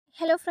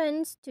Hello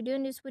friends, today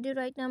in this video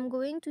right now I'm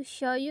going to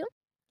show you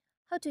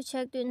how to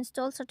check the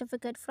install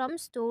certificate from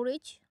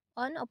storage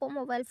on OPPO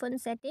mobile phone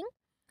setting.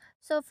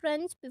 So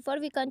friends, before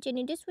we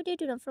continue this video,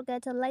 do not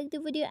forget to like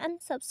the video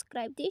and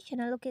subscribe the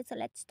channel. Okay, so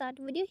let's start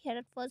video. Here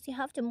at first you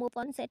have to move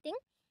on setting.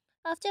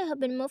 After you have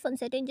been moved on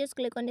setting, just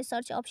click on the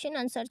search option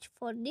and search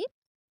for the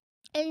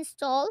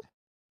install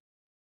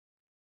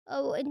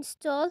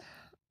install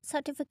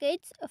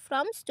certificates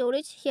from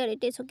storage. Here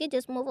it is. Okay,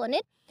 just move on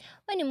it.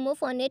 When you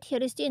move on it, here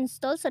is the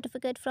install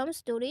certificate from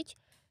storage,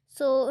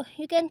 so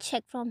you can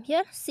check from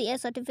here: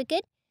 CS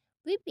certificate,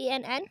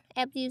 VPN and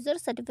app user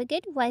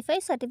certificate, Wi-Fi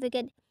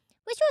certificate.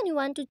 Which one you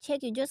want to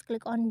check, you just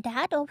click on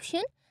that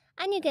option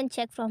and you can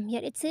check from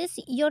here. It says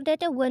your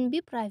data won't be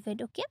private.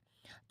 Okay,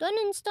 don't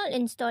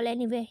install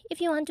anyway.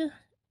 If you want to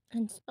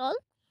install,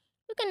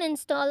 you can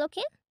install.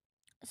 Okay,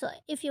 so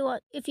if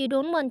you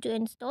don't want to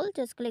install,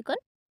 just click on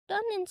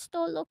don't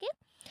install. Okay,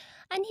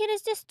 and here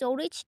is the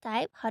storage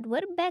type: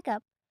 hardware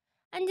backup,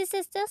 and this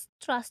is the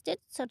trusted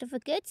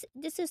certificates.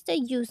 This is the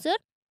user.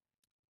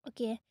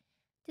 Okay,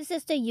 this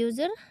is the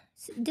user,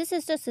 this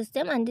is the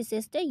system, and this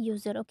is the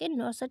user. Okay,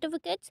 no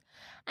certificates.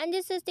 And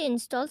this is the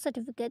install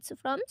certificates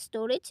from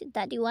storage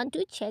that you want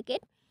to check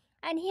it.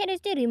 And here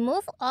is the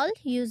remove all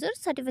user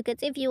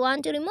certificates. If you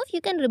want to remove,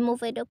 you can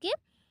remove it. Okay,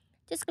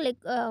 just click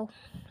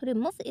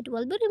remove, it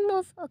will be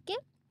removed. Okay,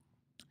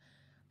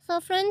 so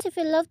friends, if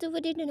you love the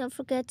video, do not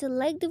forget to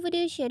like the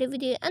video, share the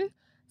video and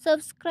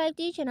subscribe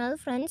to the channel.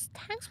 Friends,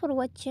 thanks for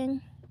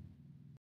watching.